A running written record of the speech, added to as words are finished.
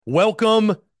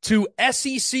Welcome to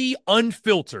SEC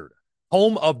Unfiltered,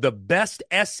 home of the best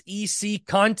SEC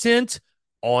content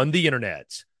on the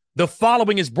internet. The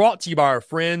following is brought to you by our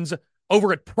friends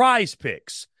over at Prize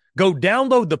Picks. Go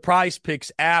download the Prize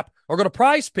Picks app or go to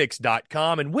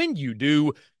prizepicks.com, and when you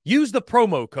do, use the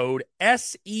promo code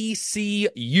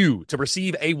SECU to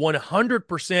receive a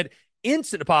 100%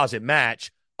 instant deposit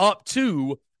match up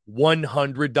to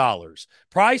 $100.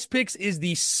 Prize Picks is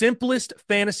the simplest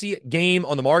fantasy game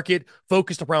on the market,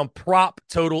 focused around prop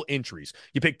total entries.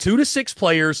 You pick 2 to 6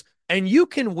 players, and you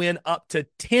can win up to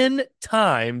 10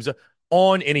 times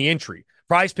on any entry.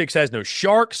 Prize Picks has no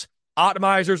sharks,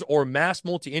 optimizers, or mass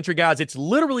multi-entry guides. It's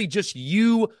literally just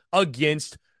you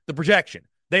against the projection.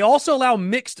 They also allow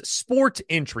mixed sport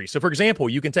entry. So, for example,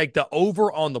 you can take the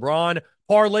over on LeBron,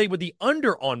 parlay with the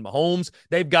under on Mahomes.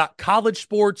 They've got college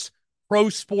sports, pro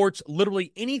sports,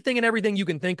 literally anything and everything you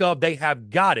can think of, they have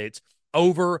got it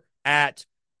over at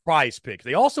Prize Picks.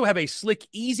 They also have a slick,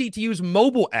 easy-to-use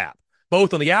mobile app,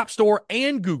 both on the App Store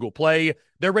and Google Play.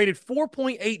 They're rated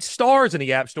 4.8 stars in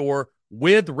the App Store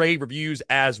with rave reviews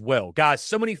as well. Guys,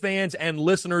 so many fans and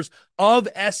listeners of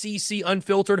SEC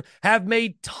Unfiltered have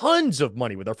made tons of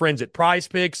money with our friends at Prize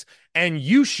Picks, and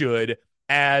you should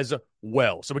as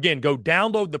well. So again, go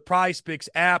download the Prize Picks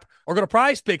app or go to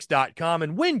prizepicks.com,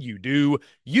 and when you do,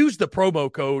 use the promo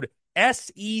code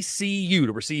SECU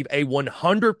to receive a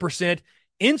 100%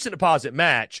 instant deposit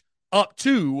match up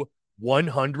to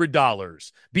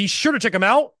 $100. Be sure to check them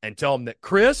out and tell them that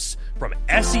Chris from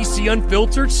SEC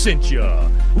Unfiltered sent you.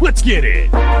 Let's get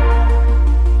it.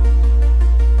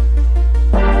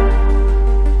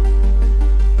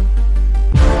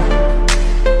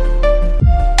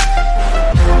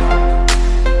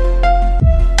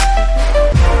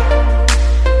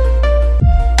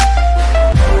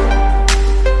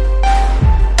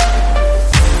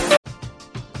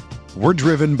 We're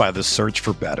driven by the search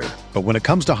for better. But when it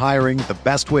comes to hiring, the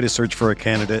best way to search for a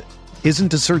candidate isn't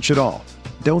to search at all.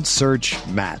 Don't search,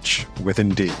 match with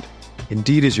Indeed.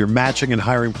 Indeed is your matching and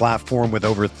hiring platform with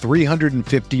over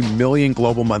 350 million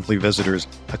global monthly visitors,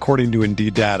 according to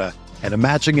Indeed data, and a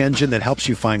matching engine that helps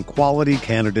you find quality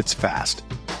candidates fast.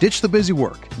 Ditch the busy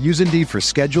work. Use Indeed for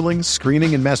scheduling,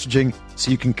 screening, and messaging so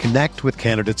you can connect with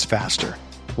candidates faster.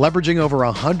 Leveraging over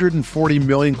 140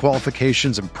 million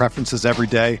qualifications and preferences every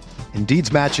day,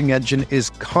 Indeed's matching engine is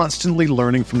constantly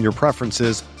learning from your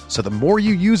preferences, so the more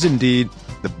you use Indeed,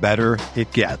 the better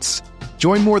it gets.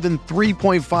 Join more than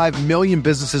 3.5 million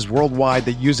businesses worldwide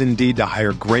that use Indeed to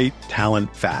hire great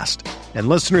talent fast. And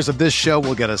listeners of this show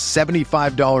will get a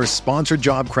 $75 sponsored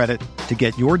job credit to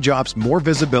get your jobs more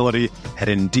visibility at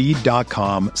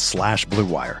Indeed.com/Blue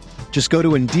Wire. Just go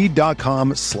to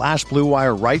Indeed.com/Blue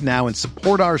Wire right now and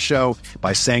support our show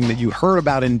by saying that you heard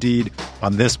about Indeed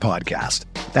on this podcast.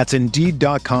 That's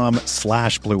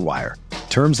Indeed.com/Blue Wire.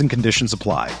 Terms and conditions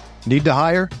apply. Need to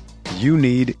hire? You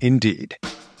need Indeed.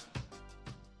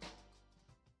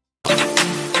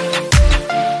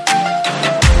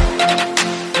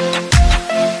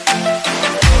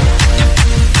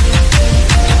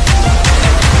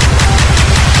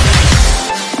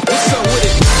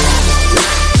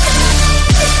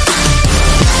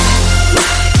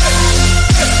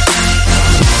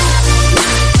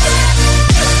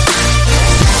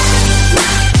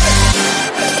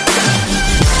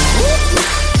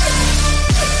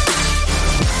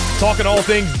 Talking all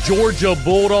things Georgia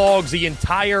Bulldogs, the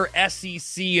entire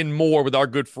SEC, and more with our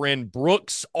good friend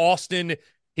Brooks Austin.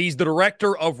 He's the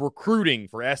director of recruiting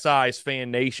for SI's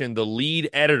Fan Nation, the lead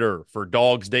editor for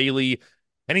Dawgs Daily,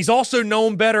 and he's also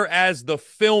known better as the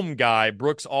film guy.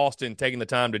 Brooks Austin taking the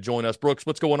time to join us. Brooks,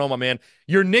 what's going on, my man?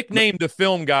 Your nickname, the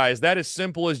film guy, is that as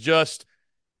simple as just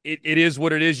it is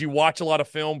what it is? You watch a lot of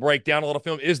film, break down a lot of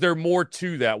film. Is there more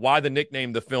to that? Why the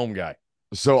nickname, the film guy?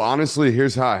 So honestly,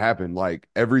 here's how it happened. Like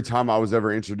every time I was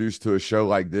ever introduced to a show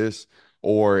like this,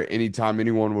 or anytime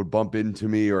anyone would bump into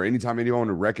me, or anytime anyone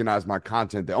would recognize my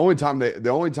content, the only time they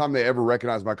ever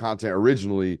recognized my content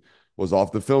originally was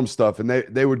off the film stuff, and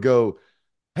they would go,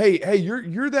 "Hey,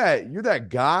 you're that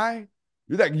guy,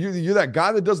 you're that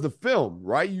guy that does the film,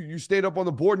 right? You stayed up on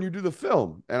the board and you do the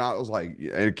film." And I was like,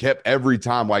 and it kept every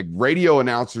time. Like radio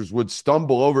announcers would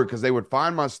stumble over because they would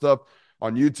find my stuff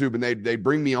on YouTube and they'd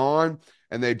bring me on.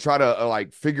 And they try to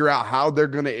like figure out how they're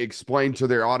going to explain to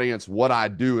their audience what I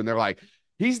do. And they're like,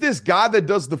 he's this guy that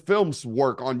does the film's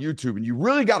work on YouTube, and you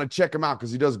really got to check him out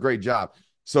because he does a great job.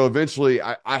 So eventually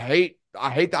I hate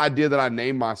the idea that I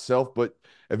named myself, but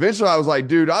eventually I was like,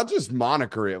 dude, I'll just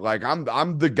moniker it. Like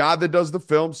I'm the guy that does the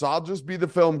film, so I'll just be the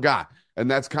film guy.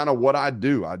 And that's kind of what I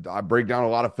do. I break down a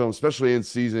lot of film, especially in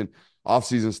season,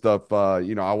 off-season stuff. I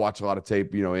watch a lot of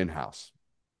tape, in-house.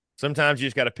 Sometimes you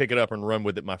just got to pick it up and run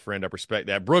with it, my friend. I respect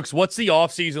that. Brooks, what's the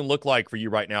offseason look like for you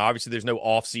right now? Obviously, there's no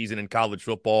offseason in college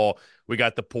football. We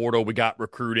got the portal, we got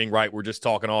recruiting, right? We're just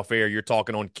talking off air. You're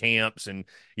talking on camps and,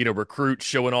 recruits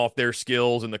showing off their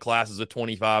skills in the classes of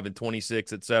 25 and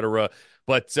 26, et cetera.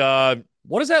 But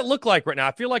what does that look like right now?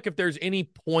 I feel like if there's any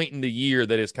point in the year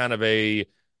that is kind of a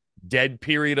dead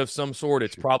period of some sort,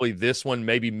 it's probably this one,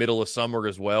 maybe middle of summer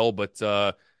as well.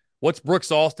 But what's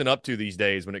Brooks Austin up to these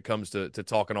days when it comes to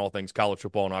talking all things college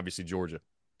football and obviously Georgia?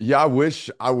 Yeah, I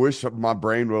wish my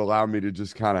brain would allow me to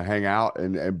just kind of hang out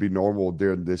and be normal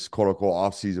during this quote unquote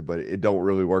off season, but it don't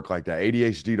really work like that.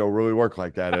 ADHD don't really work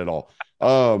like that at all.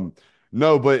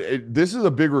 No, but this is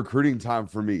a big recruiting time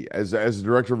for me as a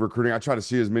director of recruiting. I try to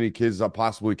see as many kids as I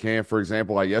possibly can. For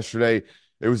example, like yesterday,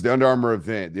 it was the Under Armour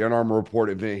event, the Under Armour Report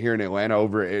event here in Atlanta.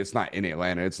 It's not in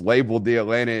Atlanta. It's labeled the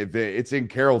Atlanta event. It's in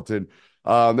Carrollton.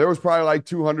 There was probably like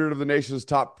 200 of the nation's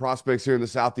top prospects here in the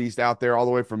Southeast out there, all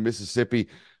the way from Mississippi,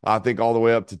 I think all the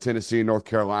way up to Tennessee, North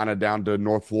Carolina, down to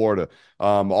North Florida,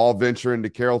 all venturing to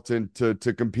Carrollton to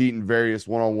compete in various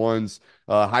one-on-ones,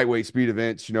 height, weight, speed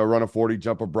events, run a 40,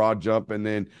 jump a broad jump, and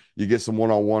then you get some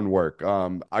one-on-one work.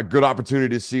 A good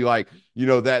opportunity to see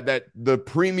that the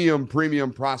premium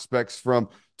prospects from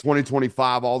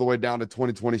 2025 all the way down to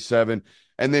 2027.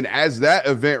 And then as that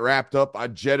event wrapped up, I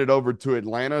jetted over to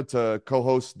Atlanta to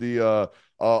co-host the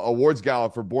awards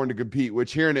gala for Born to Compete,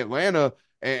 which here in Atlanta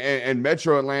and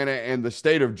Metro Atlanta and the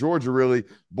state of Georgia, really,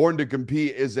 Born to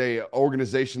Compete is a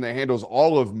organization that handles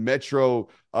all of Metro,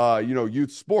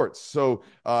 youth sports. So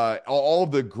all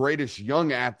of the greatest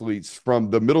young athletes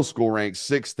from the middle school ranks,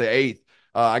 6th to 8th,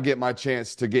 I get my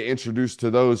chance to get introduced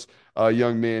to those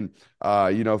young men,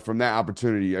 from that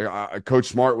opportunity. Coach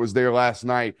Smart was there last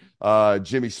night.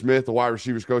 Jimmy Smith, the wide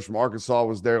receivers coach from Arkansas,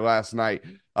 was there last night.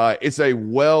 It's a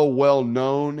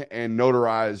well-known and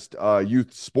notarized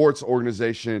youth sports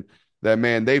organization that,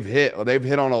 man, they've hit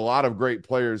on a lot of great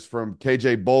players from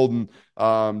KJ Bolden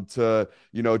to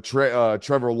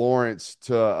Trevor Lawrence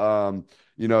to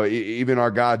even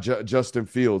our guy Justin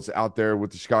Fields out there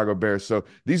with the Chicago Bears. So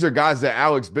these are guys that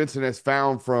Alex Benson has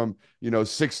found from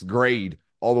 6th grade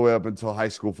all the way up until high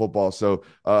school football. So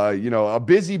a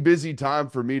busy time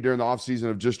for me during the offseason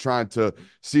of just trying to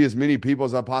see as many people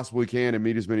as I possibly can and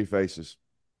meet as many faces.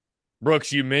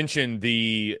 Brooks, you mentioned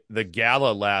the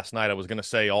gala last night. I was going to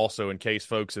say also, in case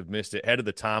folks have missed it, head of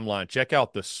the timeline, check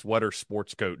out the sweater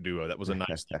sports coat duo. That was a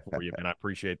nice thing for you, man. I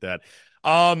appreciate that.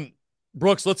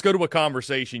 Brooks, let's go to a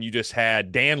conversation you just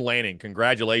had. Dan Lanning,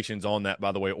 congratulations on that,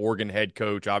 by the way. Oregon head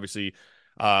coach, obviously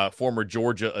former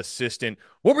Georgia assistant.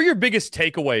 What were your biggest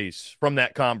takeaways from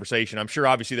that conversation? I'm sure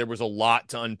obviously there was a lot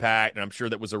to unpack, and I'm sure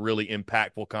that was a really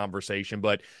impactful conversation,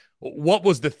 but what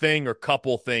was the thing or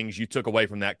couple things you took away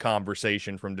from that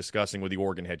conversation from discussing with the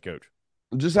Oregon head coach?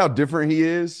 Just how different he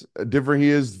is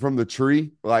from the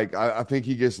tree. Like, I think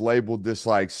he gets labeled this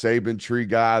like Saban tree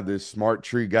guy, this smart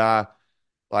tree guy.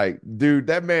 Like, dude,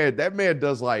 that man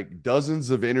does like dozens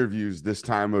of interviews this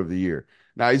time of the year.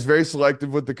 Now, he's very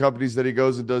selective with the companies that he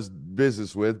goes and does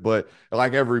business with, but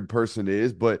like every person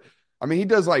is. But I mean, he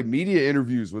does like media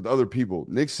interviews with other people.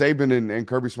 Nick Saban and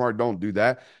Kirby Smart don't do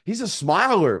that. He's a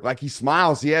smiler. Like, he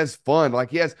smiles. He has fun. Like,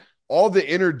 he has all the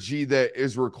energy that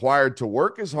is required to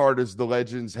work as hard as the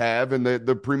legends have and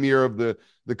the premier of the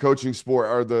coaching sport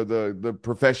or the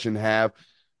profession have.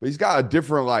 But he's got a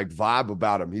different like vibe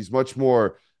about him. He's much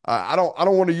more I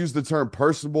don't want to use the term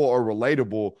personable or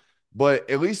relatable, but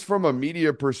at least from a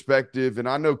media perspective, and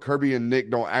I know Kirby and Nick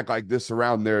don't act like this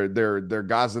around their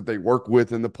guys that they work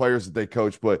with and the players that they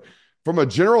coach, but from a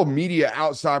general media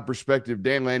outside perspective,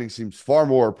 Dan Lanning seems far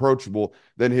more approachable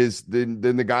than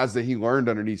the guys that he learned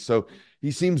underneath. So he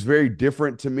seems very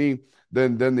different to me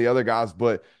than the other guys.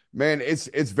 But man, it's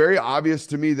very obvious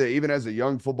to me that even as a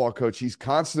young football coach, he's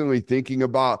constantly thinking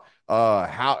about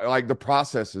how like the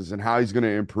processes and how he's going to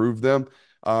improve them,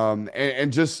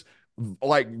 and just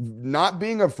like not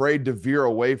being afraid to veer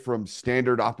away from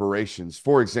standard operations.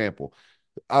 For example,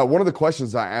 one of the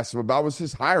questions I asked him about was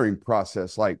his hiring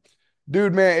process. Like,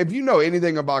 dude, man, if you know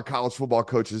anything about college football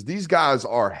coaches, these guys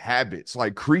are habits,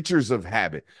 like creatures of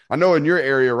habit. I know in your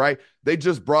area, right? They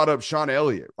just brought up Sean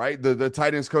Elliott, right? The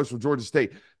tight ends coach from Georgia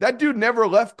State. That dude never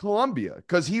left Columbia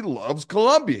because he loves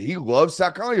Columbia. He loves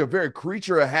South Carolina, a very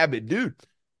creature of habit dude.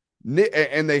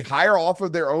 And they hire off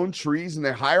of their own trees, and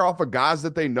they hire off of guys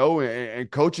that they know and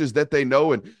coaches that they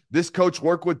know. And this coach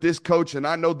worked with this coach, and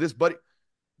I know this buddy.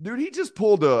 Dude, he just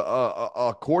pulled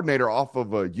a coordinator off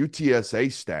of a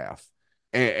UTSA staff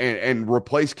and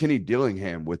replaced Kenny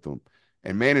Dillingham with them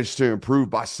and managed to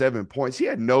improve by 7 points. He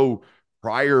had no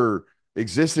prior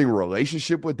existing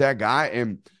relationship with that guy.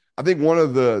 And I think one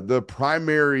of the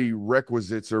primary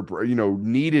requisites or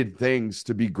needed things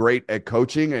to be great at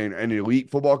coaching and an elite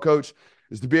football coach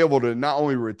is to be able to not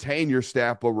only retain your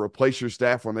staff but replace your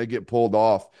staff when they get pulled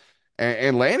off.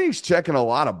 And Lanning's checking a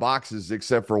lot of boxes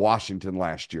except for Washington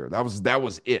last year. That was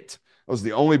it. That was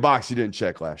the only box he didn't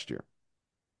check last year.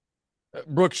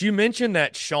 Brooks, you mentioned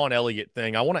that Sean Elliott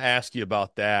thing. I want to ask you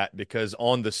about that because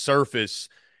on the surface,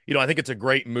 I think it's a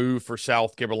great move for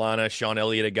South Carolina. Sean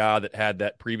Elliott, a guy that had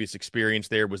that previous experience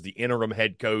there, was the interim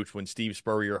head coach when Steve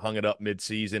Spurrier hung it up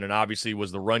midseason, and obviously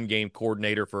was the run game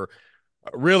coordinator for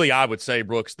really, I would say,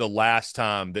 Brooks, the last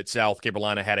time that South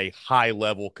Carolina had a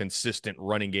high-level, consistent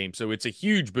running game. So it's a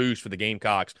huge boost for the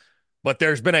Gamecocks. But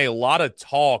there's been a lot of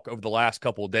talk over the last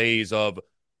couple of days of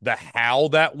the how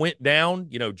that went down.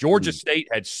 Georgia State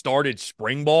had started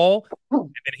spring ball, and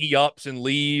then he ups and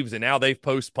leaves, and now they've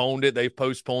postponed it. They've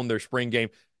postponed their spring game.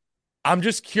 I'm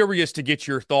just curious to get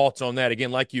your thoughts on that.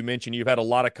 Again, like you mentioned, you've had a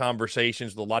lot of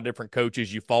conversations with a lot of different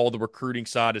coaches. You follow the recruiting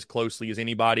side as closely as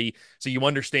anybody, so you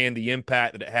understand the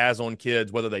impact that it has on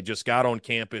kids, whether they just got on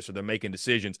campus or they're making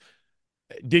decisions.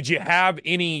 Did you have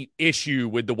any issue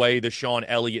with the way the Sean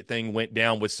Elliott thing went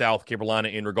down with South Carolina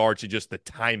in regards to just the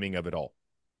timing of it all?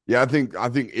 Yeah, I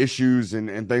think issues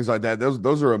and things like that,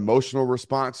 those are emotional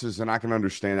responses, and I can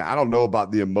understand it. I don't know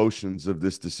about the emotions of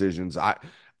this decisions.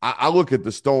 I look at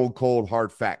the stone cold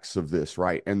hard facts of this,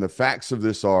 right? And the facts of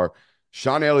this are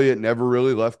Sean Elliott never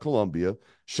really left Columbia.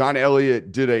 Sean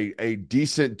Elliott did a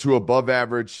decent to above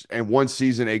average and one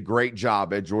season a great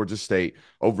job at Georgia State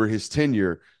over his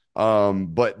tenure.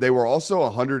 But they were also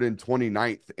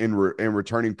 129th in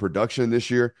returning production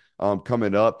this year,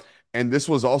 coming up. And this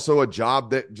was also a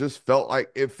job that just felt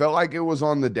like it was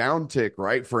on the downtick,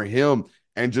 right, for him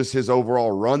and just his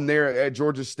overall run there at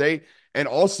Georgia State. And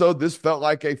also, this felt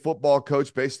like a football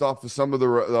coach based off of some of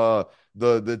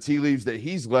the tea leaves that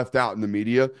he's left out in the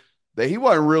media, that he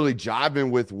wasn't really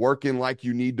jiving with working like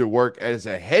you need to work as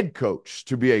a head coach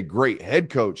to be a great head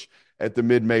coach at the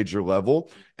mid-major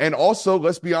level. And also,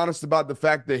 let's be honest about the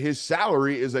fact that his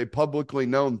salary is a publicly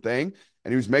known thing,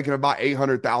 and he was making about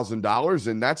 $800,000,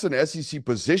 and that's an SEC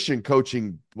position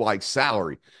coaching like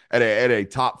salary at a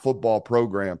top football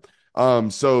program.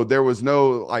 So there was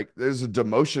no there's a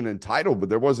demotion in title, but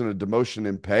there wasn't a demotion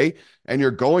in pay. And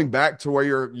you're going back to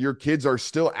where your kids are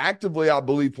still actively, I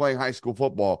believe, playing high school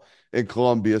football in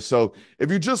Columbia. So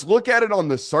if you just look at it on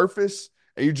the surface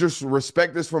and you just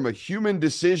respect this from a human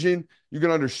decision, you can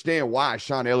understand why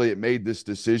Sean Elliott made this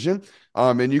decision.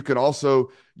 And you can also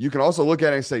look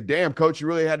at it and say, damn, coach, you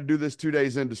really had to do this 2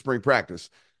 days into spring practice.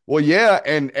 Well, yeah,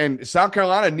 and South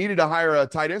Carolina needed to hire a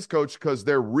tight ends coach because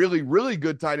their really, really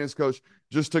good tight ends coach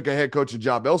just took a head coaching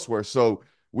job elsewhere. So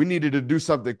we needed to do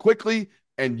something quickly,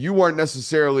 and you weren't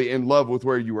necessarily in love with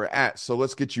where you were at. So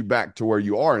let's get you back to where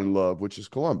you are in love, which is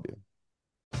Columbia.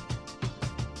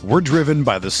 We're driven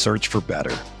by the search for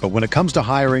better. But when it comes to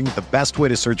hiring, the best way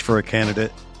to search for a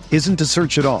candidate isn't to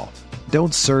search at all.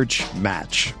 Don't search,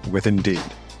 match with Indeed.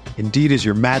 Indeed is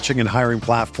your matching and hiring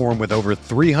platform with over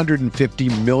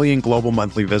 350 million global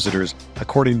monthly visitors,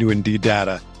 according to Indeed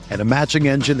data, and a matching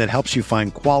engine that helps you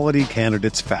find quality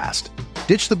candidates fast.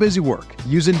 Ditch the busy work.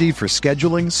 Use Indeed for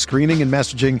scheduling, screening, and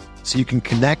messaging so you can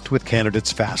connect with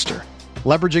candidates faster.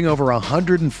 Leveraging over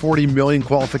 140 million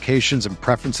qualifications and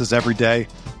preferences every day,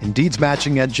 Indeed's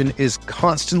matching engine is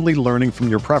constantly learning from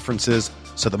your preferences,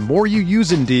 so the more you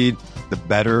use Indeed, the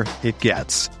better it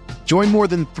gets. Join more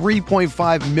than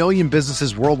 3.5 million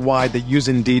businesses worldwide that use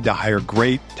Indeed to hire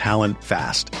great talent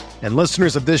fast. And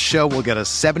listeners of this show will get a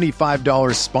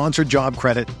 $75 sponsored job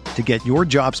credit to get your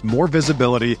jobs more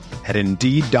visibility at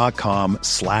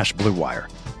Indeed.com/Blue Wire.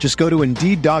 Just go to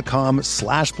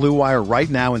Indeed.com/Blue Wire right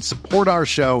now and support our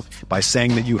show by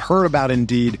saying that you heard about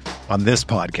Indeed on this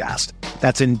podcast.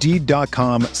 That's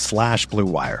Indeed.com/Blue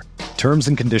Wire. Terms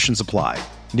and conditions apply.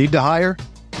 Need to hire?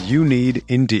 You need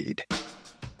Indeed.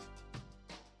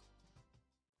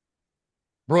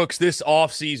 Brooks, this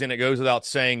offseason, it goes without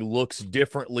saying, looks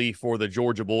differently for the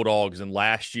Georgia Bulldogs than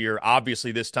last year.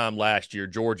 Obviously, this time last year,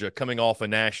 Georgia coming off a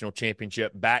national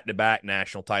championship, back-to-back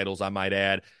national titles, I might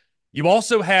add. You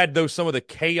also had, though, some of the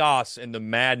chaos and the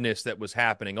madness that was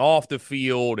happening off the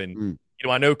field. And,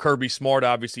 I know Kirby Smart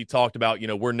obviously talked about,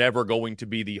 we're never going to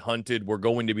be the hunted. We're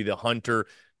going to be the hunter.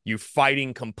 You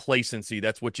fighting complacency.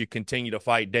 That's what you continue to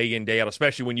fight day in, day out,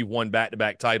 especially when you've won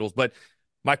back-to-back titles. But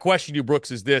my question to you, Brooks,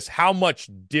 is this: how much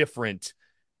different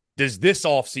does this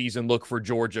offseason look for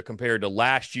Georgia compared to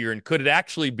last year? And could it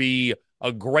actually be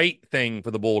a great thing for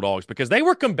the Bulldogs? Because they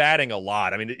were combating a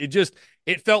lot. I mean,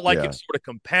 it felt like it sort of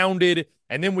compounded.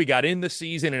 And then we got in the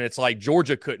season, and it's like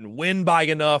Georgia couldn't win by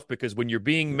enough because when you're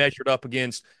being measured up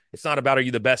against, It's not about are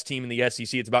you the best team in the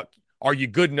SEC. It's about are you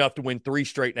good enough to win 3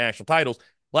 straight national titles.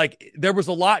 Like, there was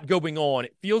a lot going on.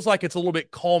 It feels like it's a little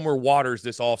bit calmer waters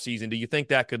this offseason. Do you think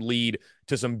that could lead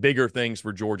to some bigger things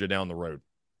for Georgia down the road?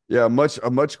 Yeah, a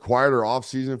much quieter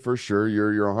offseason for sure.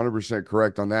 You're 100%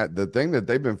 correct on that. The thing that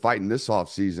they've been fighting this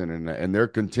offseason and they're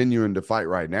continuing to fight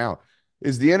right now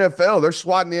is the NFL. They're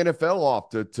swatting the NFL off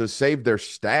to save their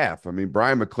staff. I mean,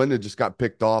 Brian McClendon just got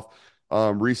picked off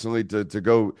recently to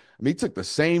go. I mean, he took the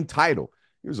same title.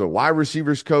 He was a wide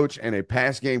receivers coach and a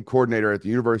pass game coordinator at the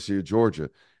University of Georgia.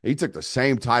 He took the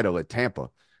same title at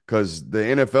Tampa because the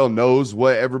NFL knows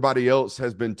what everybody else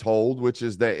has been told, which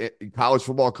is that college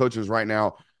football coaches right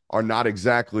now are not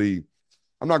exactly,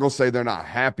 I'm not going to say they're not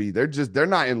happy. They're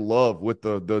not in love with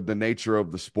the nature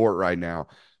of the sport right now.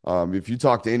 If you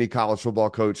talk to any college football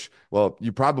coach, well,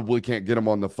 you probably can't get them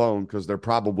on the phone because they're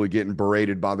probably getting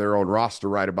berated by their own roster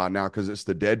right about now because it's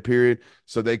the dead period.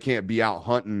 So they can't be out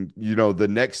hunting, the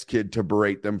next kid to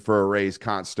berate them for a raise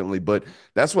constantly. But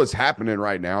that's what's happening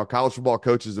right now. College football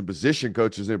coaches and position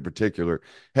coaches in particular,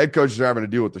 head coaches are having to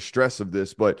deal with the stress of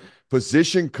this, but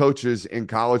position coaches in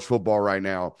college football right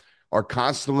now are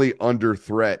constantly under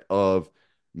threat of,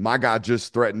 my guy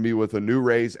just threatened me with a new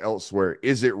raise elsewhere.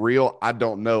 Is it real? I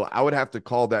don't know. I would have to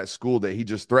call that school that he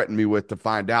just threatened me with to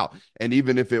find out. And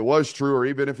even if it was true or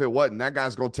even if it wasn't, that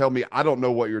guy's going to tell me, I don't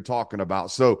know what you're talking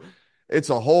about. So it's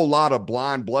a whole lot of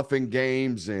blind bluffing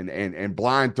games and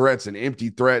blind threats and empty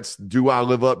threats. Do I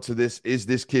live up to this? Is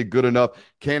this kid good enough?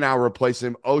 Can I replace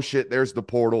him? Oh, shit, there's the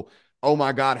portal. Oh,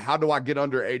 my God, how do I get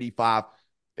under 85?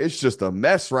 It's just a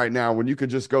mess right now when you could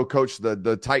just go coach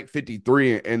the tight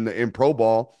 53 in pro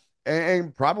ball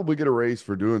and probably get a raise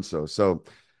for doing so. So,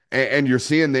 and you're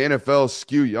seeing the NFL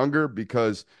skew younger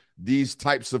because these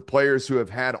types of players who have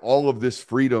had all of this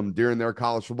freedom during their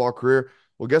college football career,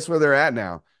 well, guess where they're at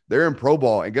now? They're in pro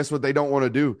ball. And guess what they don't want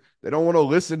to do? They don't want to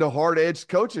listen to hard-edged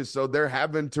coaches. So they're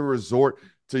having to resort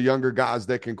to younger guys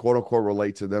that can, quote unquote,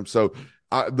 relate to them. So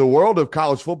the world of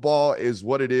college football is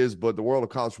what it is, but the world of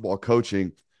college football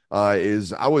coaching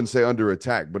is, I wouldn't say under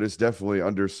attack, but it's definitely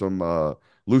under some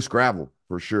loose gravel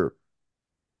for sure.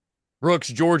 Brooks,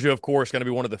 Georgia, of course, going to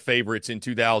be one of the favorites in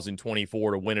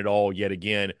 2024 to win it all yet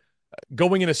again.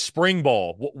 Going into spring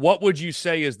ball, what would you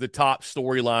say is the top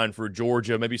storyline for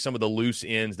Georgia? Maybe some of the loose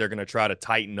ends they're going to try to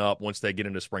tighten up once they get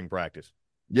into spring practice.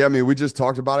 Yeah, I mean, we just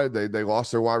talked about it. They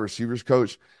lost their wide receivers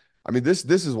coach. I mean, this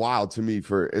is wild to me.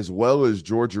 For as well as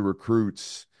Georgia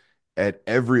recruits at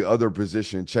every other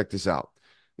position, check this out.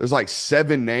 There's like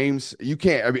 7 names. You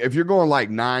can't, I mean, if you're going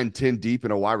like 9, 10 deep in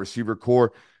a wide receiver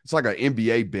core, it's like an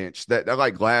NBA bench that they're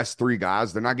like last 3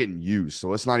 guys. They're not getting used. So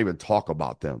let's not even talk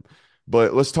about them.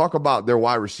 But let's talk about their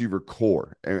wide receiver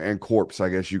core and corpse. I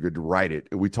guess you could write it.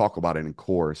 We talk about it in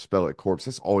core, spell it corpse.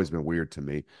 That's always been weird to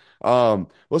me.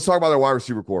 Let's talk about their wide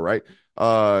receiver core, right?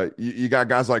 You got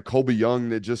guys like Colby Young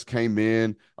that just came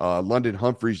in. London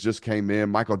Humphreys just came in.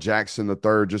 Michael Jackson the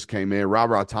third just came in.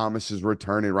 Robert Thomas is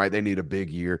returning, right? They need a big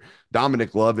year.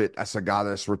 Dominic Lovett, that's a guy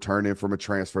that's returning from a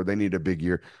transfer. They need a big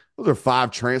year. Those are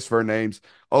 5 transfer names.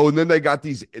 Oh, and then they got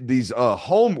these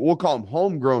we'll call them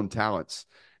homegrown talents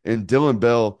in Dylan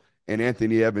Bell and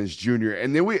Anthony Evans Jr.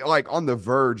 And then we like on the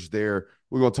verge there,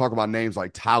 we're going to talk about names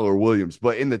like Tyler Williams.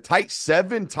 But in the tight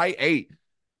 7, tight 8,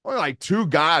 only like 2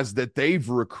 guys that they've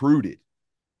recruited.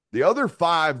 The other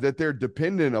 5 that they're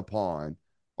dependent upon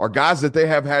are guys that they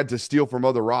have had to steal from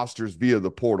other rosters via the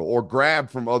portal or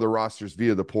grab from other rosters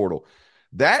via the portal.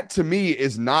 That to me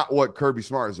is not what Kirby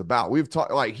Smart is about. We've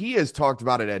talked, like he has talked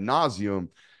about it ad nauseum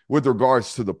with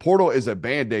regards to the portal is a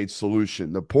Band-Aid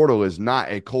solution. The portal is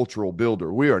not a cultural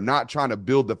builder. We are not trying to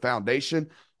build the foundation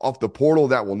off the portal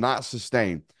that will not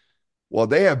sustain. Well,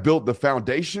 they have built the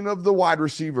foundation of the wide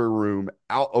receiver room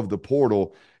out of the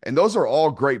portal, and those are all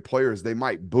great players. They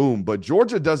might boom, but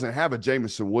Georgia doesn't have a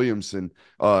Jameson Williamson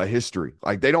history.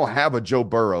 Like they don't have a Joe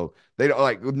Burrow. They don't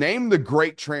like name the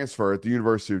great transfer at the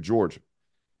University of Georgia.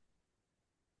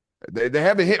 They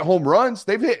haven't hit home runs.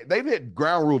 They've hit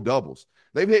ground rule doubles.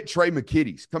 They've hit Trey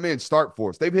McKitty's, come in and start for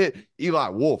us. They've hit Eli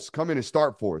Wolf's, come in and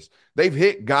start for us. They've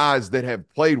hit guys that have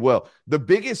played well. The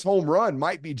biggest home run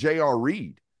might be J.R.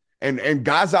 Reed. And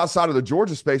guys outside of the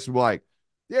Georgia space will be like,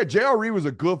 yeah, J.R. Reed was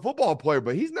a good football player,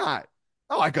 but he's not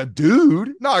like a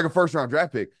dude, not like a first-round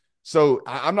draft pick. So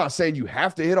I'm not saying you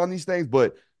have to hit on these things,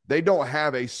 but they don't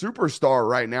have a superstar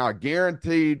right now, a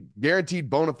guaranteed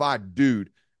bona fide dude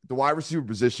at the wide receiver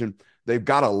position. They've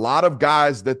got a lot of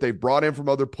guys that they've brought in from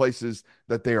other places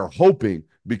that they are hoping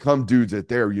become dudes at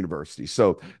their university.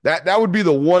 So that would be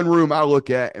the one room I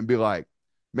look at and be like,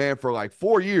 man, for like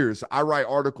 4 years, I write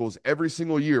articles every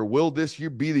single year. Will this year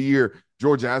be the year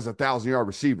Georgia has a 1,000-yard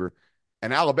receiver?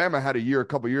 And Alabama had a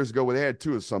couple years ago where they had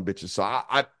two of some bitches. So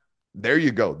I there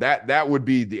you go. That would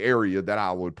be the area that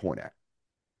I would point at.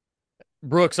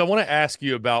 Brooks, I want to ask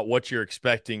you about what you're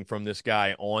expecting from this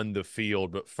guy on the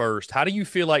field. But first, how do you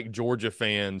feel like Georgia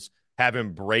fans have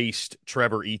embraced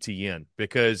Trevor Etienne?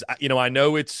 Because, I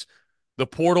know it's the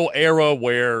portal era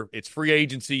where it's free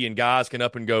agency and guys can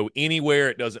up and go anywhere.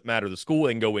 It doesn't matter the school.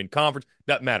 They can go in conference.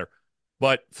 Doesn't matter.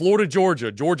 But Florida,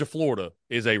 Georgia, Georgia, Florida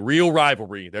is a real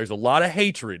rivalry. There's a lot of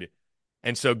hatred.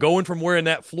 And so going from wearing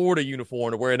that Florida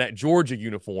uniform to wearing that Georgia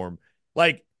uniform,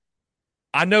 like,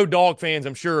 I know Dog fans,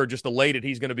 I'm sure, are just elated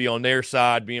he's going to be on their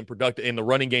side, being productive in the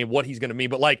running game, what he's going to mean.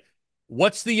 But, like,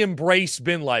 what's the embrace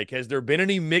been like? Has there been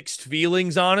any mixed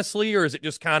feelings, honestly, or is it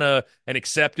just kind of an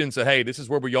acceptance of, hey, this is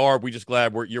where we are. We're just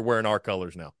glad you're wearing our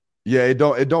colors now? Yeah, it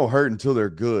don't hurt until they're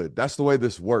good. That's the way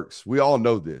this works. We all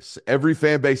know this. Every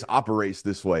fan base operates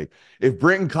this way. If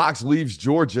Brenton Cox leaves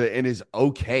Georgia and is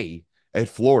okay at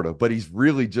Florida, but he's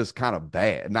really just kind of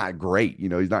bad, not great,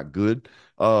 he's not good.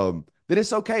 Then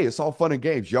it's okay. It's all fun and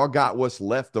games. Y'all got what's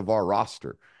left of our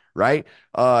roster, right?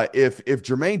 If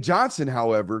Jermaine Johnson,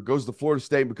 however, goes to Florida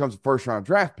State and becomes a first round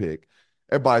draft pick,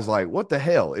 everybody's like, what the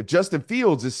hell? If Justin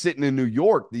Fields is sitting in New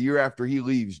York the year after he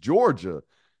leaves Georgia,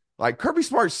 like Kirby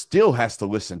Smart still has to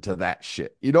listen to that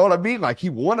shit. You know what I mean? Like he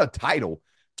won a title,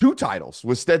 two titles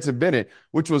with Stetson Bennett,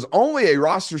 which was only a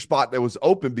roster spot that was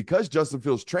open because Justin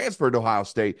Fields transferred to Ohio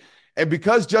State. And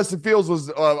because Justin Fields was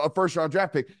a first round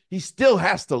draft pick, he still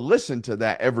has to listen to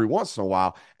that every once in a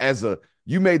while as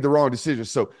you made the wrong decision.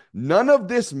 So none of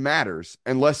this matters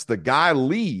unless the guy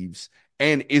leaves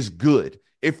and is good.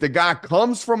 If the guy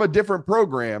comes from a different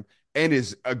program and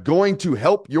is going to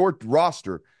help your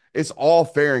roster, it's all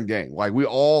fair and game. Like we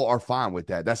all are fine with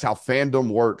that. That's how fandom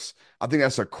works. I think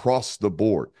that's across the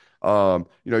board.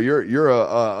 You're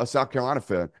a South Carolina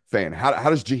fan. How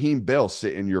does Jaheim Bell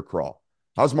sit in your craw?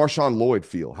 How's Marshawn Lloyd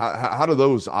feel? How do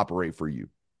those operate for you?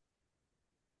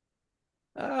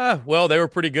 Well, they were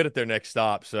pretty good at their next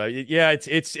stop. So yeah,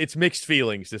 it's mixed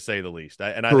feelings to say the least.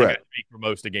 I think I Correct. speak for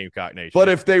most of Gamecock Nation. But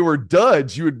if they were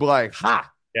duds, you would be like,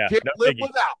 ha, Yeah, can't no live biggie.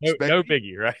 without. No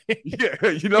biggie, right? Yeah,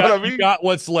 you know what I mean? You got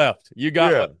what's left. You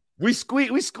got Yeah. what. We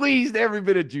squeezed every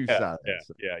bit of juice Yeah, out of yeah, it.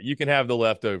 So, yeah. You can have the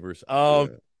leftovers. yeah.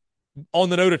 On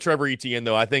the note of Trevor Etienne,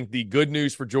 though, I think the good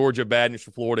news for Georgia, bad news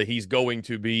for Florida, he's going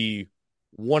to be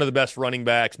one of the best running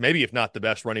backs, maybe if not the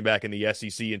best running back in the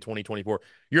SEC in 2024.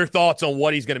 Your thoughts on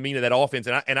what he's going to mean to that offense?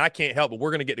 And I can't help, but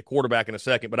we're going to get to quarterback in a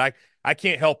second, but I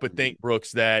can't help but think,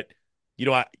 Brooks, that,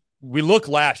 we look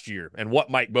last year and what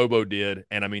Mike Bobo did,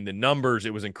 and I mean, the numbers,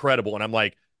 it was incredible. And I'm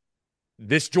like,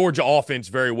 this Georgia offense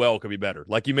very well could be better.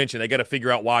 Like you mentioned, they got to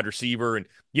figure out wide receiver, and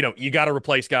you got to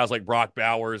replace guys like Brock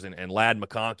Bowers and Ladd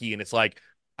McConkey. And it's like,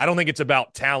 I don't think it's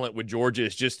about talent with Georgia.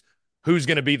 It's just who's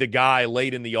going to be the guy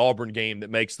late in the Auburn game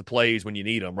that makes the plays when you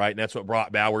need them, right? And that's what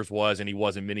Brock Bowers was, and he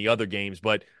was in many other games.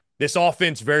 But this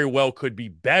offense very well could be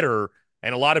better,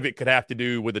 and a lot of it could have to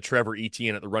do with the Trevor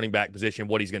Etienne at the running back position,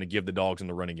 what he's going to give the Dogs in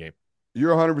the running game.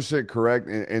 You're 100% correct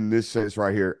in this sense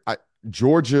right here.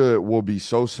 Georgia will be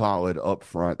so solid up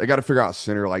front. They got to figure out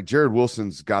center. Like Jared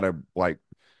Wilson's got to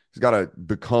he's got to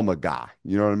become a guy.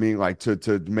 You know what I mean? Like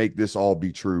to make this all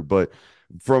be true. But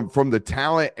from the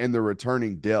talent and the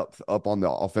returning depth up on the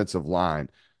offensive line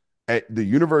at the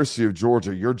University of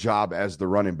Georgia, your job as the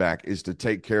running back is to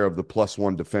take care of the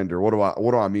 +1 defender. What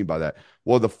do I mean by that?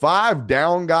 Well, the 5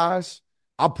 down guys,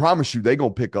 I promise you, they're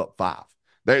gonna pick up 5.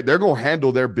 They're gonna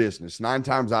handle their business 9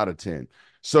 times out of 10.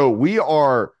 So we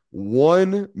are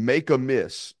one make a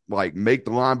miss, like make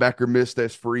the linebacker miss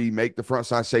that's free, make the front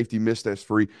side safety miss that's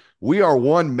free. We are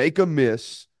one make a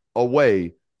miss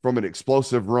away from an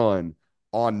explosive run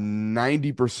on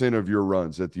 90% of your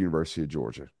runs at the University of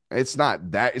Georgia. It's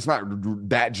not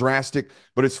that drastic,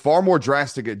 but it's far more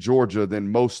drastic at Georgia than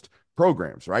most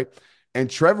programs, right? And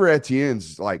Trevor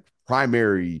Etienne's like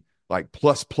primary like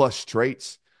plus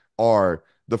traits are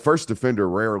the first defender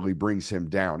rarely brings him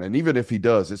down. And even if he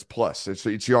does, it's plus.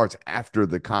 It's yards after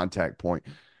the contact point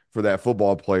for that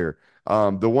football player.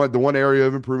 The one area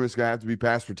of improvement is going to have to be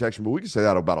pass protection, but we can say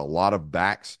that about a lot of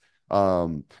backs.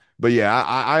 But yeah,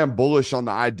 I am bullish on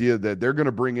the idea that they're going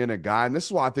to bring in a guy. And this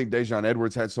is why I think Dejon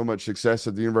Edwards had so much success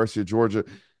at the University of Georgia.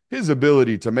 His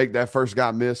ability to make that first guy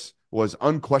miss was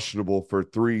unquestionable for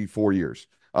 3-4 years.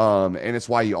 And it's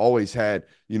why he always had,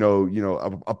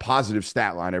 a positive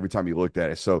stat line every time you looked at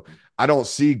it. So I don't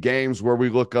see games where we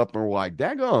look up and we're like,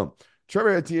 daggone, Trevor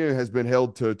Etienne has been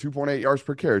held to 2.8 yards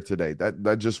per carry today.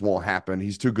 That just won't happen.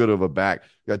 He's too good of a back,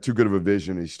 got too good of a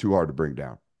vision. He's too hard to bring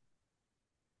down.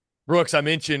 Brooks, I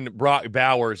mentioned Brock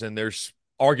Bowers, and there's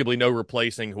arguably no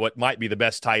replacing what might be the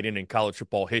best tight end in college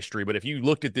football history. But if you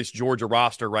looked at this Georgia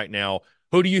roster right now,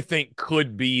 who do you think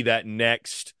could be that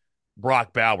next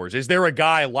Brock Bowers? Is there a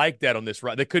guy like that on this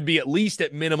that could be at least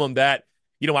at minimum that,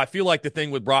 I feel like the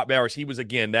thing with Brock Bowers, he was,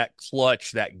 again, that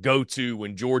clutch, that go-to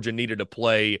when Georgia needed to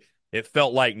play. It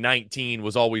felt like 19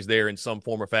 was always there in some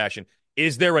form or fashion.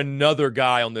 Is there another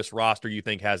guy on this roster you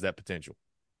think has that potential?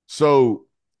 So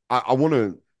I want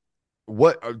to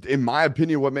in my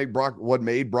opinion, what made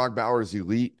Brock Bowers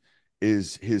elite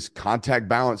is his contact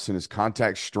balance and his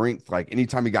contact strength. Like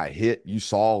anytime he got hit, you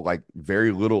saw like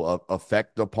very little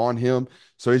effect upon him.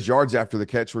 So his yards after the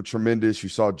catch were tremendous. You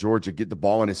saw Georgia get the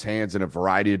ball in his hands in a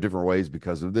variety of different ways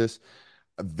because of this.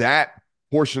 That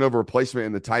portion of a replacement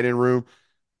in the tight end room,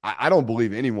 I don't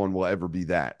believe anyone will ever be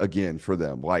that again for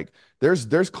them. Like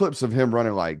there's clips of him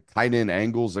running like tight end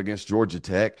angles against Georgia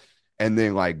Tech and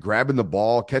then like grabbing the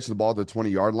ball, catching the ball at the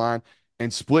 20-yard line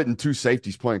and splitting two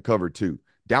safeties playing cover two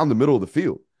down the middle of the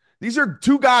field. These are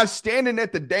two guys standing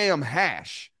at the damn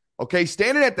hash, okay,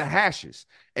 standing at the hashes,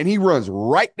 and he runs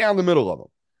right down the middle of them.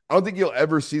 I don't think you'll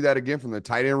ever see that again from the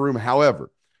tight end room.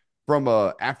 However, from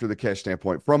a after the catch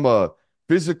standpoint, from a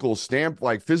physical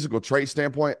trait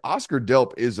standpoint, Oscar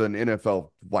Delp is an NFL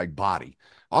like body.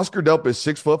 Oscar Delp is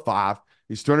 6'5".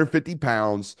 He's 250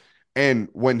 pounds. And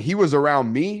when he was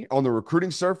around me on the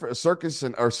recruiting circuit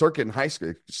in high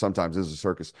school, sometimes is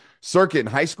a circuit in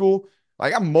high school,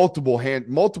 like I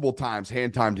multiple times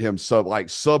hand timed him sub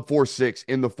 4.6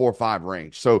 in the 4.5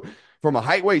 range. So from a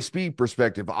height, weight, speed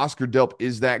perspective, Oscar Delp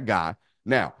is that guy.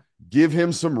 Now, give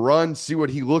him some run, see what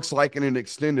he looks like in an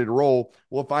extended role.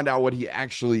 We'll find out what he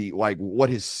actually what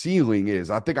his ceiling is.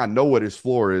 I think I know what his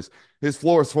floor is. His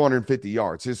floor is 450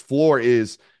 yards. His floor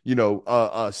is,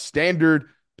 a standard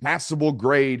passable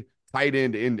grade tight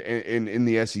end in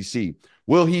the SEC.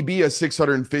 Will he be a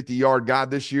 650-yard guy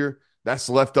this year? That's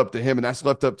left up to him, and that's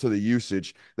left up to the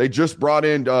usage. They just brought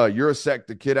in Urasek,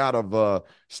 the kid out of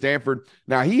Stanford.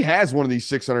 Now, he has one of these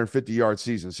 650-yard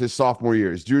seasons his sophomore year.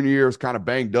 His junior year was kind of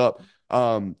banged up.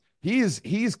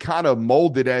 He's kind of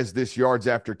molded as this yards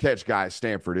after catch guy at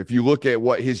Stanford. If you look at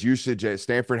what his usage at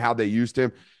Stanford, how they used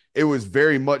him, it was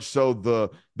very much so the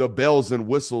bells and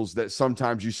whistles that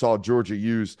sometimes you saw Georgia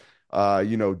use,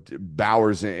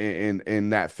 Bowers in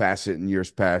that facet in years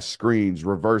past. Screens,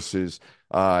 reverses,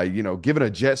 giving a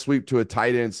jet sweep to a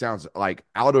tight end sounds like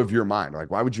out of your mind. Like,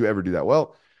 why would you ever do that?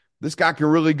 Well, this guy can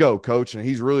really go, coach, and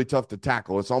he's really tough to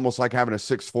tackle. It's almost like having a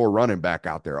 6'4" running back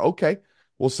out there. Okay,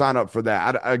 we'll sign up for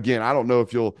that. I don't know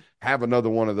if you'll have another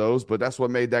one of those, but that's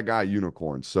what made that guy a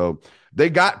unicorn. So they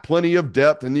got plenty of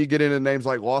depth, and you get into names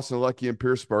like Lawson Lucky and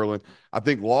Pierce Sperlin. I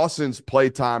think Lawson's play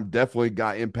time definitely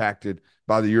got impacted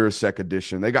by the Urasek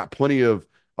edition. They got plenty of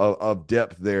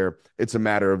depth there. It's a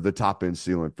matter of the top end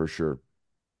ceiling for sure.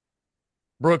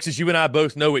 Brooks, as you and I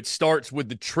both know, it starts with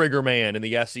the trigger man in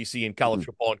the SEC in college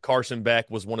football, and Carson Beck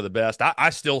was one of the best.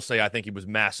 I still say I think he was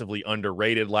massively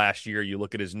underrated last year. You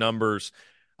look at his numbers,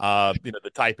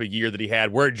 the type of year that he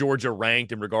had, where Georgia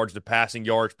ranked in regards to passing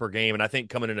yards per game. And I think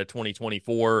coming into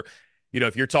 2024,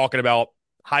 if you're talking about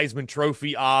Heisman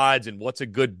Trophy odds and what's a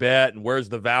good bet and where's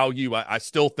the value, I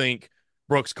still think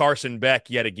Brooks Carson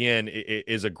Beck, yet again,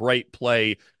 is a great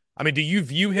play. I mean, do you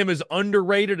view him as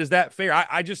underrated? Is that fair?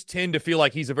 I just tend to feel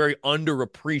like he's a very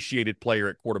underappreciated player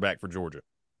at quarterback for Georgia.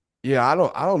 Yeah, I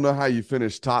don't know how you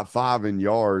finished top 5 in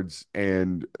yards,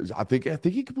 and I think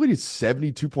he completed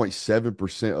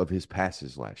 72.7% of his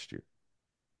passes last year.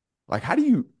 Like, how do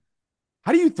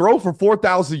you throw for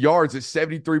 4,000 yards at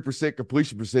 73%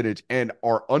 completion percentage and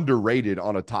are underrated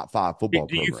on a top 5 football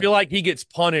program? Do you feel like he gets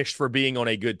punished for being on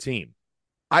a good team?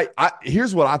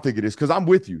 Here's what I think it is, because I'm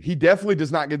with you. He definitely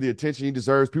does not get the attention he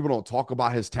deserves. People don't talk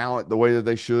about his talent the way that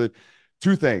they should.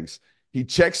 Two things. He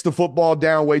checks the football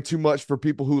down way too much for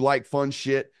people who like fun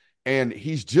shit, and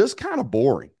he's just kind of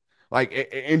boring. Like,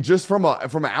 and just from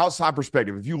an outside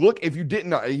perspective, if you didn't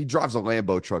know, he drives a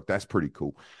Lambo truck. That's pretty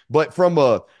cool. But from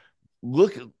a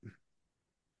look,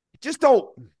 he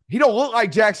don't look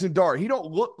like Jackson Dart. He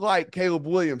don't look like Caleb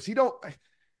Williams.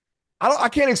 I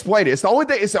can't explain it. It's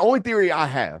the only theory I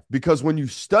have, because when you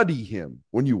study him,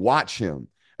 when you watch him,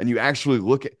 and you actually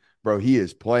look at, bro, he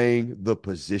is playing the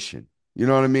position. You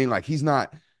know what I mean? Like, he's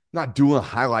not doing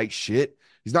highlight shit.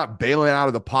 He's not bailing out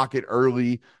of the pocket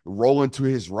early, rolling to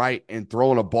his right and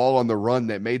throwing a ball on the run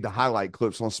that made the highlight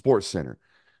clips on SportsCenter.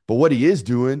 But what he is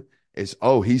doing is,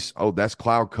 that's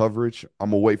cloud coverage. I'm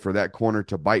going to wait for that corner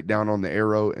to bite down on the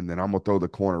arrow, and then I'm going to throw the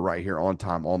corner right here on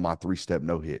time on my 3-step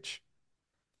no hitch.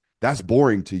 That's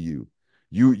boring to you.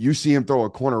 You see him throw a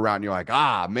corner route and you're like,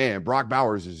 man, Brock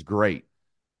Bowers is great.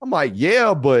 I'm like,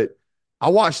 yeah, but I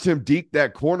watched him deke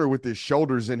that corner with his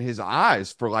shoulders and his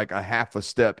eyes for like a half a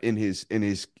step in his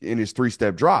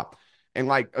 3-step drop. And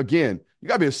like again, you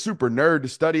gotta be a super nerd to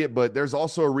study it, but there's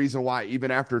also a reason why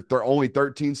even after only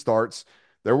 13 starts,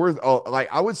 there were like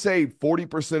I would say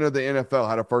 40% of the NFL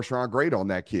had a first round grade on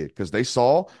that kid because they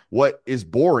saw what is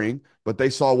boring, but they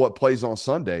saw what plays on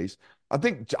Sundays. I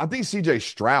think CJ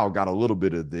Stroud got a little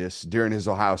bit of this during his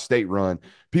Ohio State run.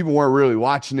 People weren't really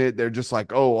watching it. They're just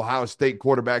like, oh, Ohio State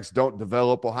quarterbacks don't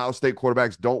develop. Ohio State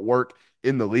quarterbacks don't work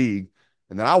in the league.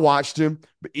 And then I watched him,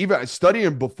 but even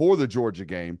studying before the Georgia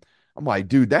game, I'm like,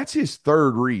 dude, that's his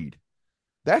third read.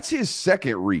 That's his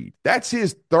second read. That's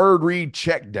his third read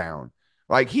check down.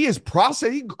 Like he is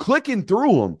processing, clicking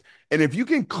through them. And if you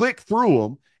can click through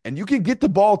them and you can get the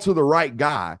ball to the right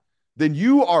guy, then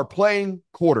you are playing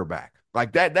quarterback.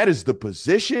 Like that is the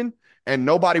position. And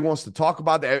nobody wants to talk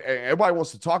about that. Everybody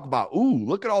wants to talk about, ooh,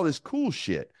 look at all this cool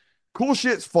shit. Cool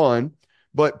shit's fun.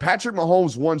 But Patrick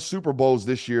Mahomes won Super Bowls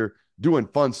this year doing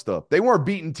fun stuff. They weren't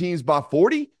beating teams by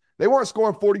 40. They weren't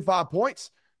scoring 45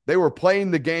 points. They were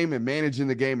playing the game and managing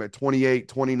the game at 28,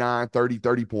 29,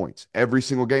 30 points every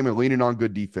single game and leaning on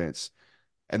good defense.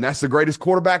 And that's the greatest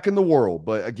quarterback in the world.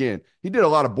 But again, he did a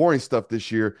lot of boring stuff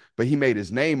this year, but he made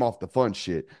his name off the fun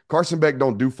shit. Carson Beck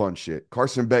don't do fun shit.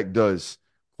 Carson Beck does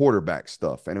quarterback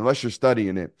stuff. And unless you're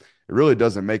studying it, it really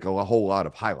doesn't make a whole lot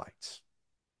of highlights.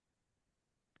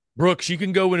 Brooks, you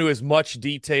can go into as much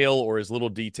detail or as little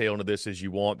detail into this as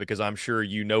you want because I'm sure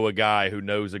you know a guy who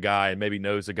knows a guy and maybe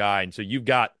knows a guy. And so you've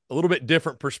got a little bit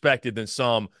different perspective than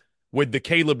some with the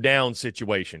Caleb Downs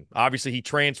situation. Obviously, he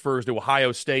transfers to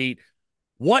Ohio State.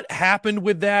 What happened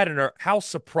with that, and how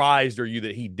surprised are you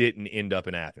that he didn't end up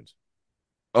in Athens?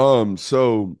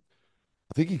 So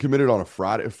I think he committed on a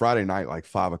Friday night, like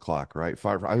 5 o'clock, right?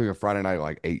 I think a Friday night,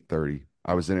 like 8:30.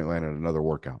 I was in Atlanta at another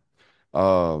workout.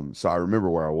 So I remember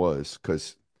where I was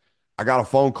because I got a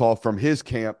phone call from his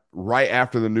camp right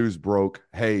after the news broke.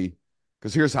 Hey,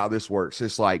 because here's how this works.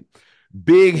 It's like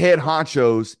big head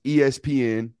honchos,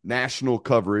 ESPN, national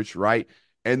coverage, right?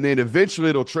 And then eventually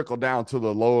it'll trickle down to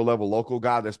the lower level local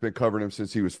guy that's been covering him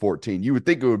since he was 14. You would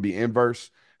think it would be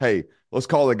inverse. Hey, let's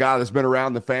call the guy that's been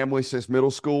around the family since middle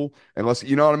school and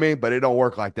you know what I mean? But it don't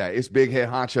work like that. It's big head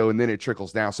honcho and then it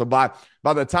trickles down. So by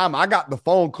the time I got the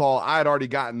phone call, I had already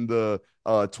gotten the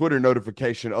Twitter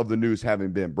notification of the news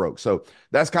having been broke. So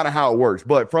that's kind of how it works.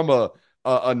 But from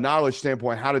a knowledge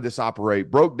standpoint, how did this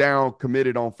operate? Broke down,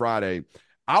 committed on Friday.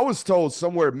 I was told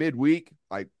somewhere midweek,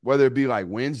 like whether it be like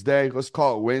Wednesday, let's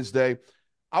call it Wednesday.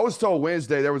 I was told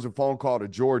Wednesday there was a phone call to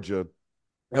Georgia.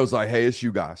 It was like, hey, it's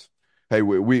you guys. Hey,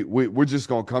 we're just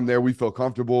gonna come there. We feel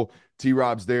comfortable.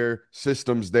 T-Rob's there,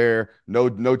 systems there,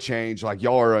 no change. Like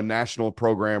y'all are a national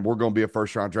program. We're gonna be a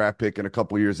first-round draft pick in a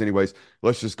couple of years, anyways.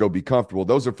 Let's just go be comfortable.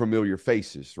 Those are familiar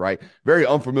faces, right? Very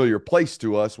unfamiliar place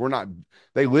to us. We're not.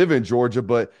 They live in Georgia,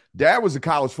 but Dad was a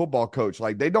college football coach.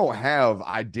 Like they don't have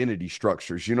identity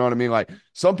structures. You know what I mean? Like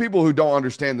some people who don't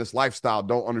understand this lifestyle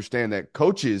don't understand that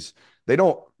coaches they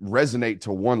don't resonate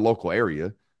to one local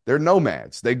area. They're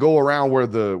nomads. They go around where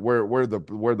the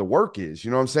work is, you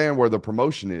know what I'm saying? Where the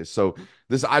promotion is. So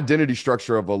this identity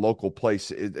structure of a local place,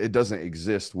 it doesn't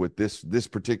exist with this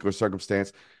particular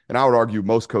circumstance. And I would argue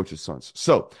most coaches' sons.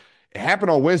 So it happened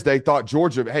on Wednesday, thought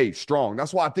Georgia, hey, strong.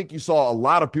 That's why I think you saw a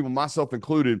lot of people, myself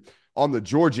included, on the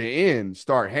Georgia end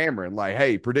start hammering like,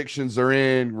 hey, predictions are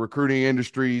in, recruiting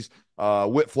industries,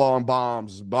 Whitflaw and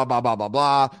bombs, blah, blah, blah, blah,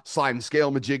 blah, sliding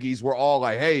scale majiggies. We're all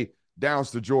like, hey,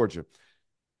 Downs to Georgia.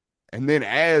 And then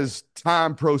as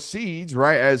time proceeds,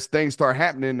 right, as things start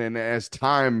happening and as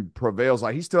time prevails,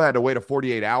 like he still had to wait a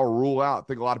 48-hour rule out. I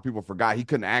think a lot of people forgot he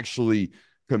couldn't actually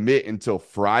commit until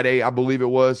Friday, I believe it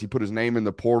was. He put his name in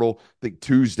the portal, I think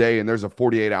Tuesday, and there's a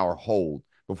 48-hour hold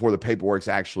before the paperwork's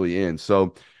actually in.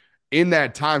 So in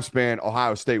that time span,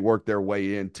 Ohio State worked their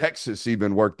way in. Texas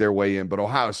even worked their way in, but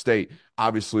Ohio State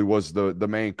obviously was the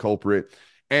main culprit.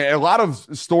 And a lot of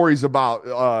stories about,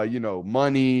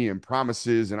 money and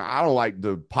promises. And I don't like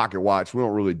the pocket watch. We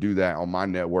don't really do that on my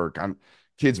network.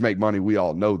 Kids make money. We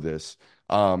all know this.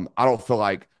 I don't feel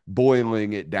like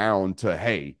boiling it down to,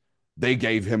 hey, they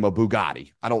gave him a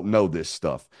Bugatti. I don't know this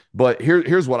stuff. But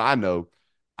here's what I know.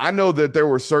 I know that there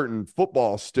were certain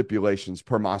football stipulations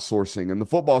per my sourcing. And the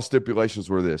football stipulations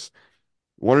were this.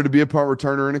 Wanted to be a punt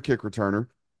returner and a kick returner.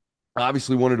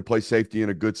 Obviously wanted to play safety in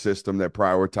a good system that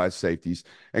prioritized safeties.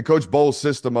 And Coach Bowles'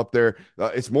 system up there,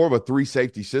 it's more of a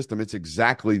 3-safety system. It's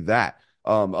exactly that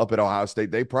up at Ohio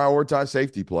State. They prioritize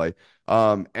safety play.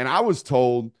 And I was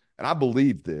told, and I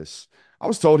believe this, I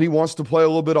was told he wants to play a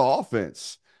little bit of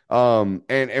offense.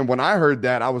 And when I heard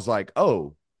that, I was like,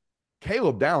 oh,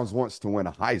 Caleb Downs wants to win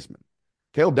a Heisman.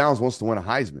 Caleb Downs wants to win a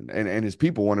Heisman, and his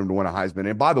people want him to win a Heisman.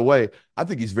 And by the way, I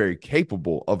think he's very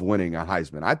capable of winning a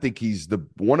Heisman. I think he's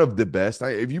one of the best.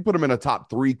 If you put him in a top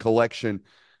 3 collection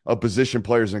of position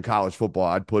players in college football,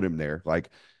 I'd put him there. Like,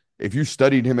 if you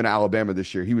studied him in Alabama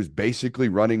this year, he was basically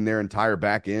running their entire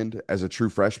back end as a true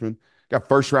freshman. Got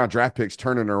first-round draft picks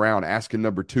turning around, asking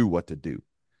number 2 what to do.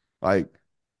 Like,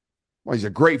 well, he's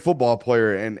a great football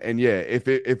player, and yeah, if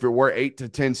it were 8 to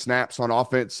 10 snaps on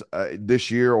offense this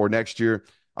year or next year,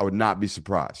 I would not be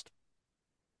surprised.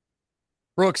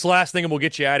 Brooks, last thing, and we'll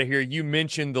get you out of here. You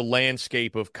mentioned the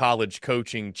landscape of college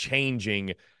coaching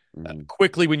changing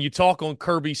quickly. When you talk on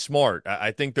Kirby Smart, I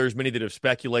think there's many that have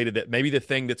speculated that maybe the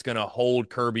thing that's going to hold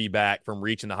Kirby back from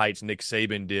reaching the heights Nick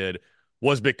Saban did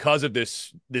was because of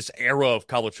this era of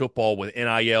college football with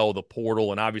NIL, the portal,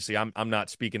 and obviously I'm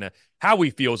not speaking to how he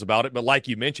feels about it, but like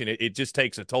you mentioned, it just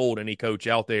takes a toll on any coach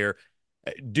out there.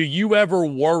 Do you ever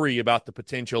worry about the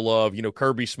potential of,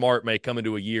 Kirby Smart may come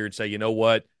into a year and say, you know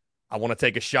what, I want to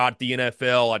take a shot at the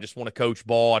NFL. I just want to coach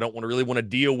ball. I don't really want to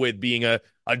deal with being a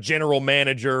general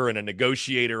manager and a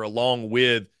negotiator along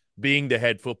with being the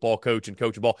head football coach and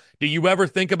coach ball. Do you ever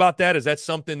think about that? Is that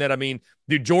something that,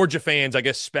 do Georgia fans, I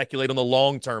guess, speculate on the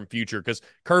long-term future? Because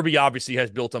Kirby obviously has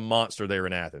built a monster there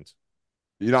in Athens.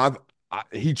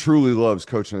 He truly loves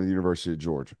coaching at the University of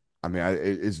Georgia.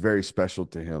 It's very special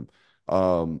to him.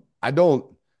 The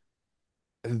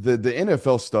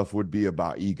NFL stuff would be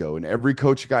about ego, and every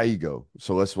coach got ego.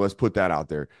 So let's put that out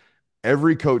there.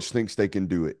 Every coach thinks they can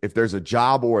do it. If there's a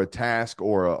job or a task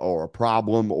or a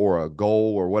problem or a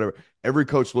goal or whatever, every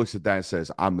coach looks at that and says,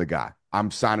 I'm the guy.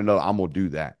 I'm signing up. I'm going to do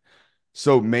that.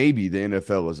 So maybe the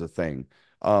NFL is a thing.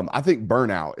 I think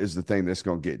burnout is the thing that's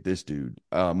going to get this dude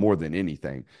more than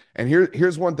anything. And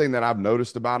here's one thing that I've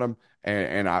noticed about him,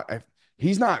 and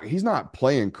he's not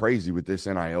playing crazy with this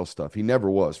NIL stuff. He never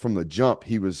was. From the jump,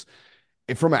 he was.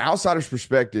 From an outsider's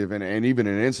perspective and even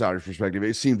an insider's perspective,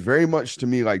 it seemed very much to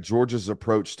me like Georgia's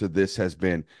approach to this has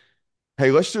been,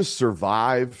 hey, let's just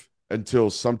survive until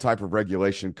some type of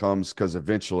regulation comes, because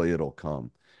eventually it'll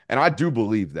come. And I do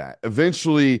believe that.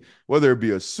 Eventually, whether it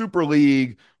be a super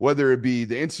league, whether it be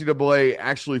the NCAA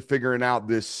actually figuring out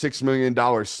this $6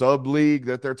 million sub league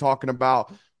that they're talking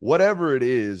about, whatever it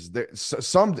is,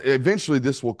 eventually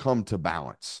this will come to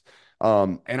balance.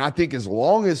 And I think as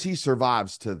long as he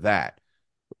survives to that,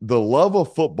 the love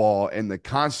of football and the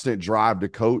constant drive to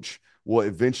coach will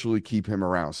eventually keep him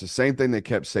around. It's the same thing that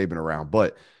kept Saban around.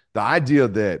 But the idea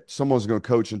that someone's going to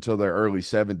coach until their early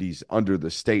 70s under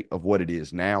the state of what it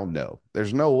is now, no.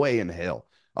 There's no way in hell.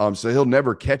 So he'll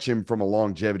never catch him from a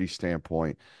longevity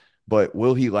standpoint. But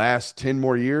will he last 10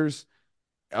 more years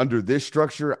under this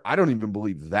structure? I don't even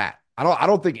believe that. I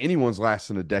don't think anyone's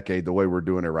lasting a decade the way we're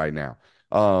doing it right now.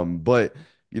 But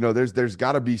there's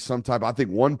got to be some type. I think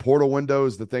one portal window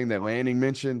is the thing that Lanning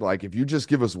mentioned. Like, if you just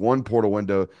give us one portal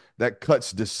window, that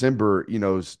cuts December,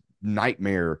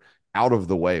 nightmare out of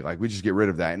the way. Like, we just get rid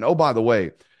of that. And oh, by the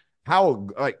way,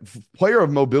 player of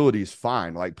mobility is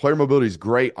fine. Like, player mobility is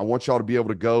great. I want y'all to be able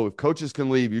to go. If coaches can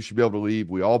leave, you should be able to leave.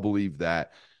 We all believe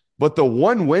that. But the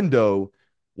one window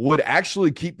would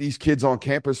actually keep these kids on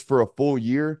campus for a full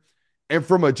year. And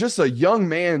from just a young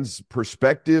man's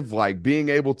perspective, like being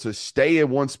able to stay in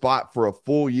one spot for a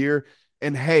full year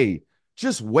and, hey,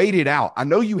 just wait it out. I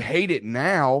know you hate it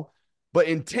now, but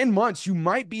in 10 months, you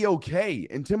might be okay.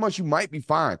 In 10 months, you might be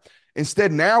fine.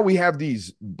 Instead, now we have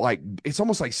these, it's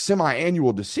almost like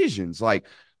semi-annual decisions. Like,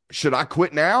 should I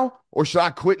quit now or should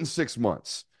I quit in 6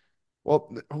 months?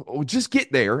 Well, just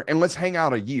get there and let's hang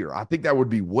out a year. I think that would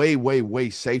be way, way,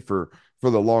 way safer for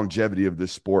the longevity of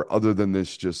this sport, other than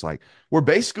this just like, we're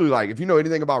basically like, if you know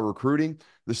anything about recruiting,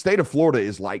 the state of Florida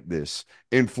is like this.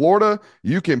 In Florida,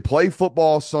 you can play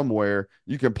football somewhere,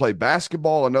 you can play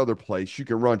basketball another place, you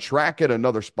can run track at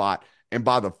another spot, and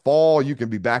by the fall, you can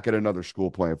be back at another school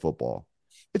playing football.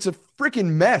 It's a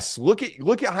freaking mess. Look at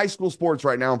high school sports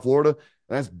right now in Florida, and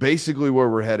that's basically where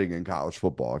we're heading in college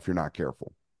football if you're not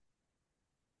careful.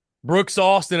 Brooks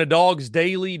Austin, a Dawgs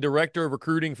Daily, Director of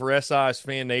Recruiting for SI's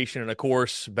Fan Nation, and, of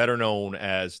course, better known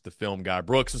as the Film Guy.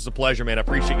 Brooks, it's a pleasure, man. I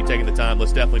appreciate you taking the time.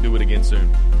 Let's definitely do it again soon.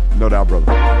 No doubt,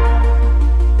 brother.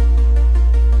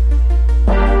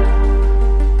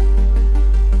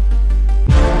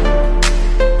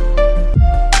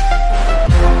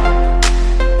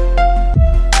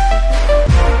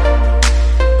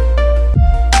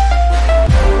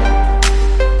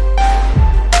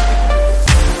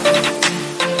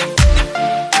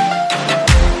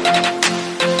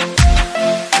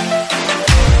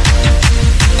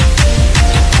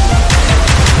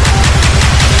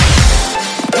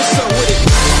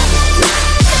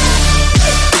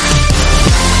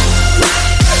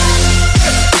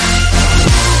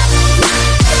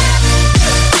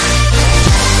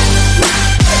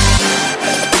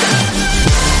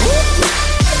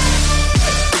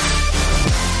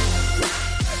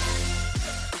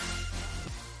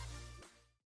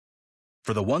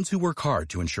 For the ones who work hard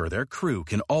to ensure their crew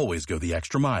can always go the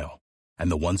extra mile,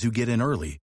 and the ones who get in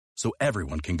early so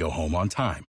everyone can go home on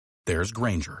time, there's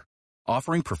Grainger,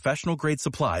 offering professional-grade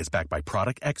supplies backed by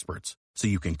product experts so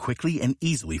you can quickly and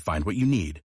easily find what you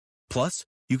need. Plus,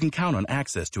 you can count on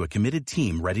access to a committed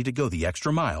team ready to go the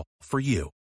extra mile for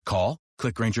you. Call,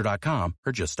 click Grainger.com,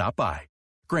 or just stop by.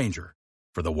 Grainger,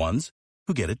 for the ones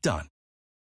who get it done.